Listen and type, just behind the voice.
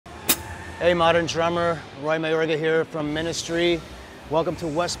Hey, modern drummer, Roy Mayorga here from Ministry. Welcome to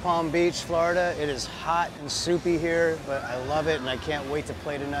West Palm Beach, Florida. It is hot and soupy here, but I love it and I can't wait to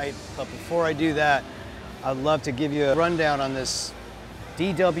play tonight. But before I do that, I'd love to give you a rundown on this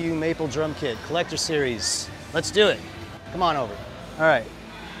DW Maple Drum Kit Collector Series. Let's do it. Come on over. All right,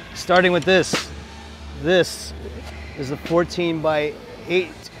 starting with this. This is a 14 by 8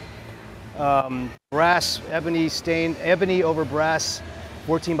 brass, ebony over brass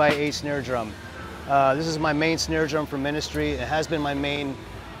 14 by 8 snare drum. This is my main snare drum for Ministry. It has been my main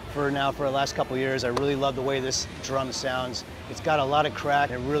for the last couple years. I really love the way this drum sounds. It's got a lot of crack.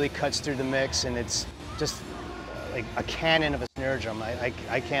 It really cuts through the mix, and it's just like a cannon of a snare drum.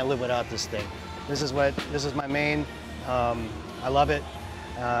 I can't live without this thing. This is my main. I love it.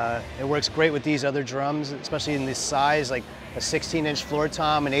 It works great with these other drums, especially in this size, like a 16-inch floor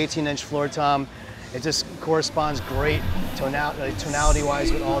tom, an 18-inch floor tom. It just corresponds great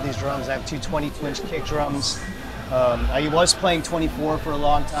tonality-wise with all these drums. I have two 22-inch kick drums. I was playing 24 for a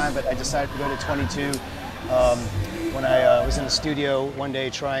long time, but I decided to go to 22 when I was in the studio one day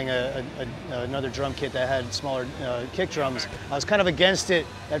trying another drum kit that had smaller kick drums. I was kind of against it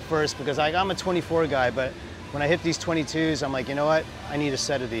at first because I'm a 24 guy, but when I hit these 22s, I'm like, you know what? I need a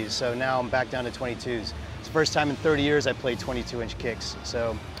set of these. So now I'm back down to 22s. It's the first time in 30 years I played 22-inch kicks.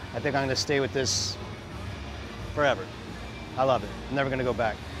 So I think I'm going to stay with this forever. I love it. I'm never going to go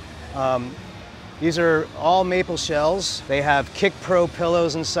back. These are all maple shells. They have Kick Pro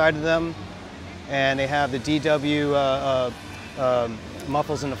pillows inside of them, and they have the DW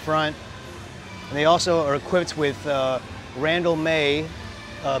muffles in the front. And they also are equipped with Randall May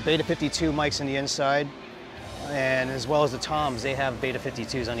Beta 52 mics in the inside, and as well as the toms, they have Beta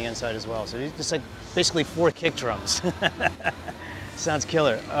 52s on the inside as well. So it's just like basically 4 kick drums. Sounds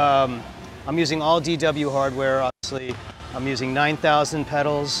killer. I'm using all DW hardware, obviously. I'm using 9,000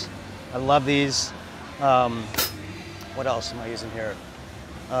 pedals. I love these. What else am I using here?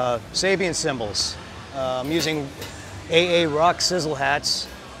 Sabian cymbals. I'm using AA Rock sizzle hats.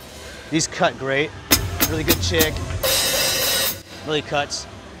 These cut great. Really good chick. Really cuts.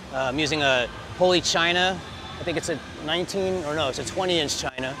 I'm using a Holy China. I think it's a 20-inch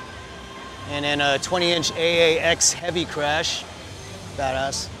China. And then a 20-inch AAX Heavy Crash.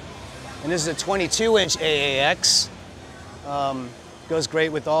 Badass. And this is a 22-inch AAX. Goes great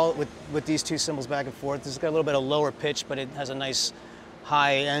with these two cymbals back and forth. This has got a little bit of lower pitch, but it has a nice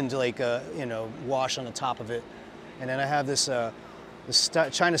high end, like wash on the top of it. And then I have this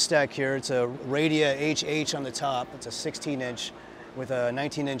China stack here. It's a Radia HH on the top. It's a 16-inch with a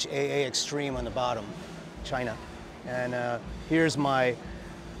 19-inch AA Extreme on the bottom, China. And here's my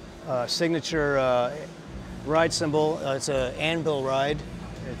signature ride cymbal. It's an Anvil ride.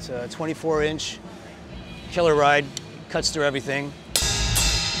 It's a 24-inch killer ride. Cuts through everything.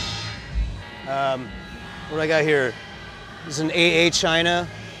 What do I got here? This is an AA China.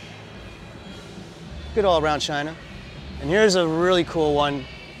 Good all-around China. And here's a really cool one.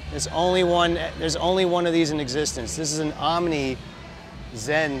 There's only one of these in existence. This is an Omni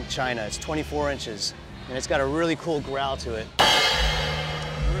Zen China. It's 24 inches. And it's got a really cool growl to it.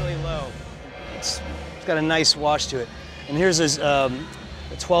 Really low. It's got a nice wash to it. And here's a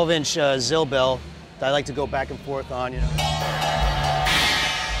 12-inch Zill bell that I like to go back and forth on, Yeah.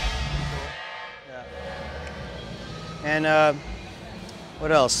 And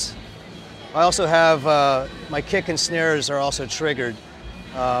what else? I also have my kick and snares are also triggered.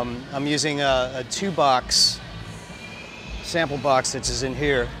 I'm using a 2-box sample box that is in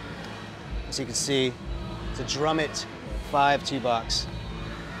here. As you can see, it's a Drum It 5 2-box.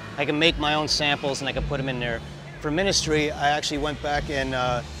 I can make my own samples and I can put them in there. For Ministry, I actually went back and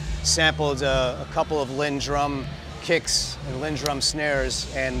sampled a couple of Linn drum kicks and Linn drum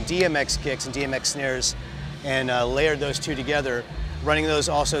snares and DMX kicks and DMX snares, and layered those two together, running those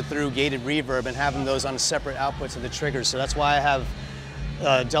also through gated reverb and having those on separate outputs of the triggers. So that's why I have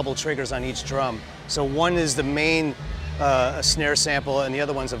double triggers on each drum. So one is the main snare sample and the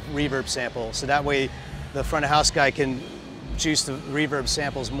other one's a reverb sample. So that way the front of house guy can juice the reverb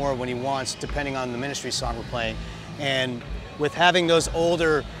samples more when he wants, depending on the Ministry song we're playing. And with having those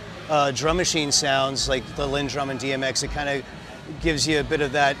older drum machine sounds like the Linn drum and DMX, it kind of gives you a bit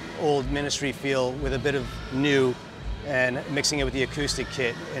of that old Ministry feel with a bit of new, and mixing it with the acoustic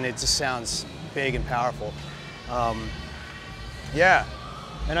kit, and it just sounds big and powerful. Yeah,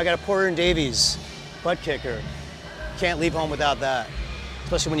 and I got a Porter & Davies butt kicker. Can't leave home without that.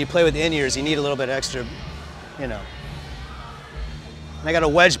 Especially when you play with in-ears, you need a little bit extra, And I got a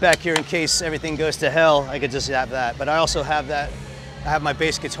wedge back here in case everything goes to hell. I could just have that. But I also have that. I have my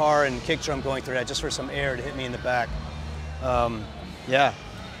bass guitar and kick drum going through that just for some air to hit me in the back. Yeah.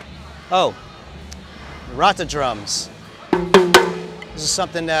 Oh, Rata drums. This is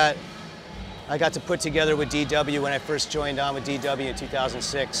something that I got to put together with DW when I first joined on with DW in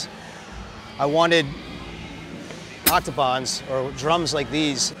 2006. I wanted octobans or drums like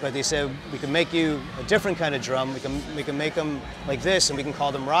these, but they said we can make you a different kind of drum. We can make them like this, and we can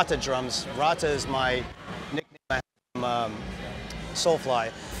call them Rata drums. Rata is my nickname from Soulfly,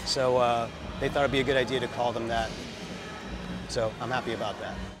 so they thought it'd be a good idea to call them that. So I'm happy about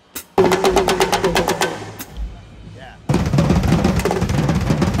that. Yeah.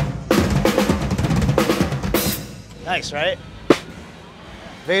 Nice, right?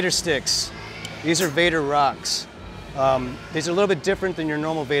 Vader sticks. These are Vader rocks. These are a little bit different than your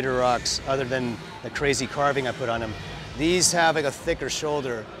normal Vader rocks, other than the crazy carving I put on them. These have like a thicker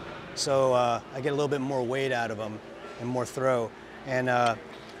shoulder, so I get a little bit more weight out of them and more throw. And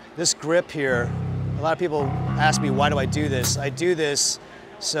this grip here, a lot of people ask me, why do I do this? I do this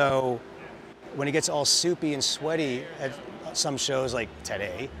so when it gets all soupy and sweaty at some shows like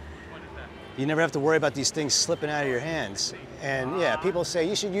today, you never have to worry about these things slipping out of your hands. And yeah, people say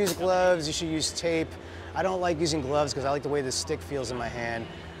you should use gloves, you should use tape. I don't like using gloves because I like the way the stick feels in my hand.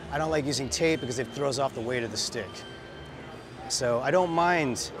 I don't like using tape because it throws off the weight of the stick. So I don't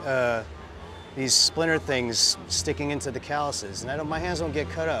mind these splinter things sticking into the calluses, and my hands don't get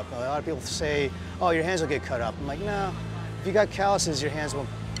cut up. A lot of people say, oh, your hands will get cut up. I'm like, no, if you got calluses, your hands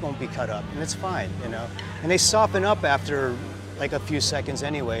won't be cut up, and it's fine, you know. And they soften up after like a few seconds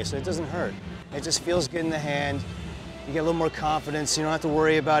anyway, so it doesn't hurt. It just feels good in the hand. You get a little more confidence. You don't have to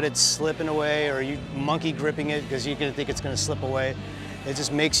worry about it slipping away or you monkey gripping it because you're gonna think it's gonna slip away. It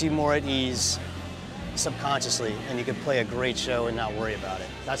just makes you more at ease subconsciously, and you can play a great show and not worry about it.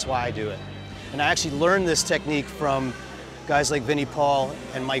 That's why I do it. And I actually learned this technique from guys like Vinnie Paul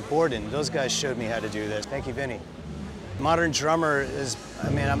and Mike Borden. Those guys showed me how to do this. Thank you, Vinnie. Modern Drummer is, I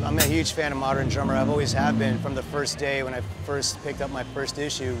mean, I'm a huge fan of Modern Drummer. I've always have been from the first day when I first picked up my first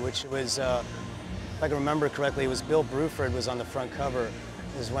issue, which was, if I can remember correctly, it was Bill Bruford was on the front cover.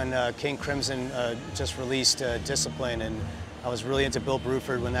 It was when King Crimson just released Discipline, and I was really into Bill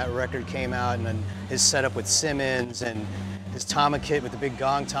Bruford when that record came out, and then his setup with Simmons and his Tama kit with the big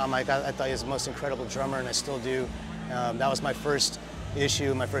gong tom. I thought he was the most incredible drummer, and I still do. That was my first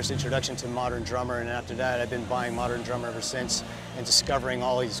issue, my first introduction to Modern Drummer, and after that I've been buying Modern Drummer ever since and discovering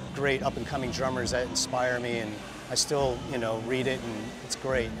all these great up-and-coming drummers that inspire me, and I still, you know, read it, and it's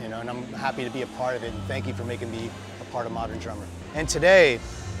great, you know, and I'm happy to be a part of it, and thank you for making me a part of Modern Drummer. And today,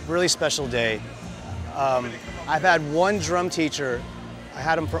 really special day. I've had one drum teacher. I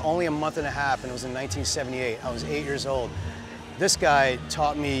had him for only a month and a half, and it was in 1978. I was 8 years old. This guy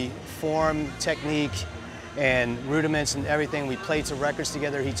taught me form, technique, and rudiments and everything. We played to records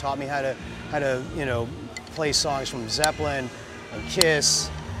together. He taught me how to you know, play songs from Zeppelin and Kiss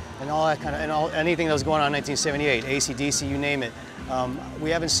and all that kind of, anything that was going on in 1978, AC/DC, you name it.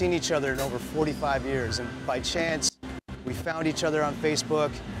 We haven't seen each other in over 45 years, and by chance, we found each other on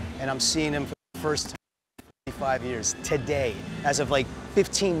Facebook, and I'm seeing him for the first time in 45 years today, as of like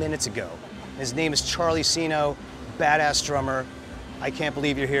 15 minutes ago. His name is Charlie Sino, badass drummer. I can't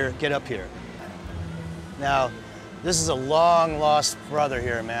believe you're here. Get up here. Now, this is a long lost brother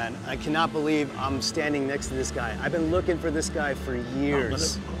here, man. I cannot believe I'm standing next to this guy. I've been looking for this guy for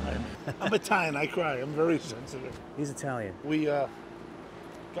years. I'm Italian, I cry. I'm very sensitive. He's Italian. We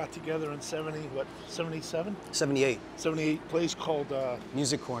got together in 77? 78. 78, place called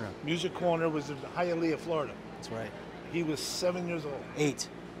Music Corner. Music Corner was in Hialeah, Florida. That's right. He was 7 years old. 8.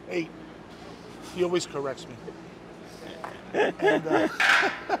 8. He always corrects me.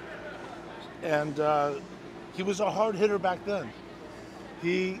 And he was a hard hitter back then.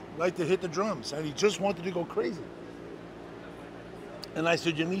 He liked to hit the drums, and he just wanted to go crazy. And I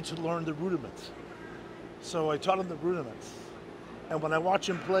said, you need to learn the rudiments. So I taught him the rudiments. And when I watch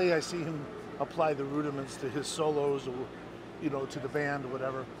him play, I see him apply the rudiments to his solos, or, you know, to the band or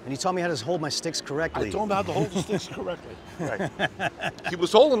whatever. And he taught me how to hold my sticks correctly. I told him how to hold the sticks correctly. Right. He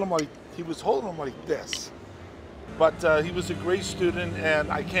was holding them like this. But he was a great student, and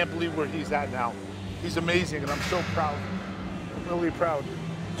I can't believe where he's at now. He's amazing, and I'm so proud. I'm really proud.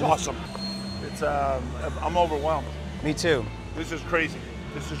 It's awesome. It's I'm overwhelmed. Me too. This is crazy.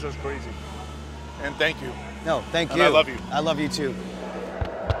 This is just crazy. And thank you. No, thank you. And I love you. I love you too.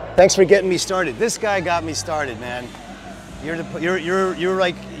 Thanks for getting me started. This guy got me started, man. You were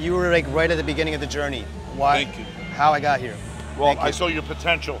like right at the beginning of the journey. Why? Thank you. How I got here. Well, I saw your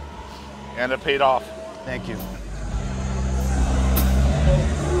potential, and it paid off. Thank you.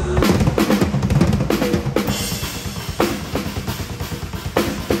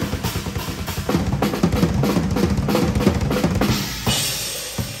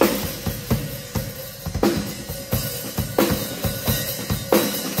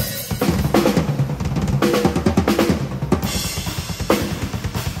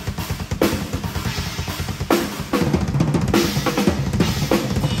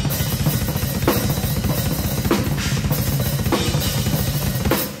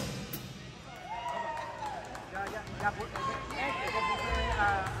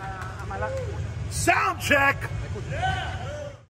 Sound check!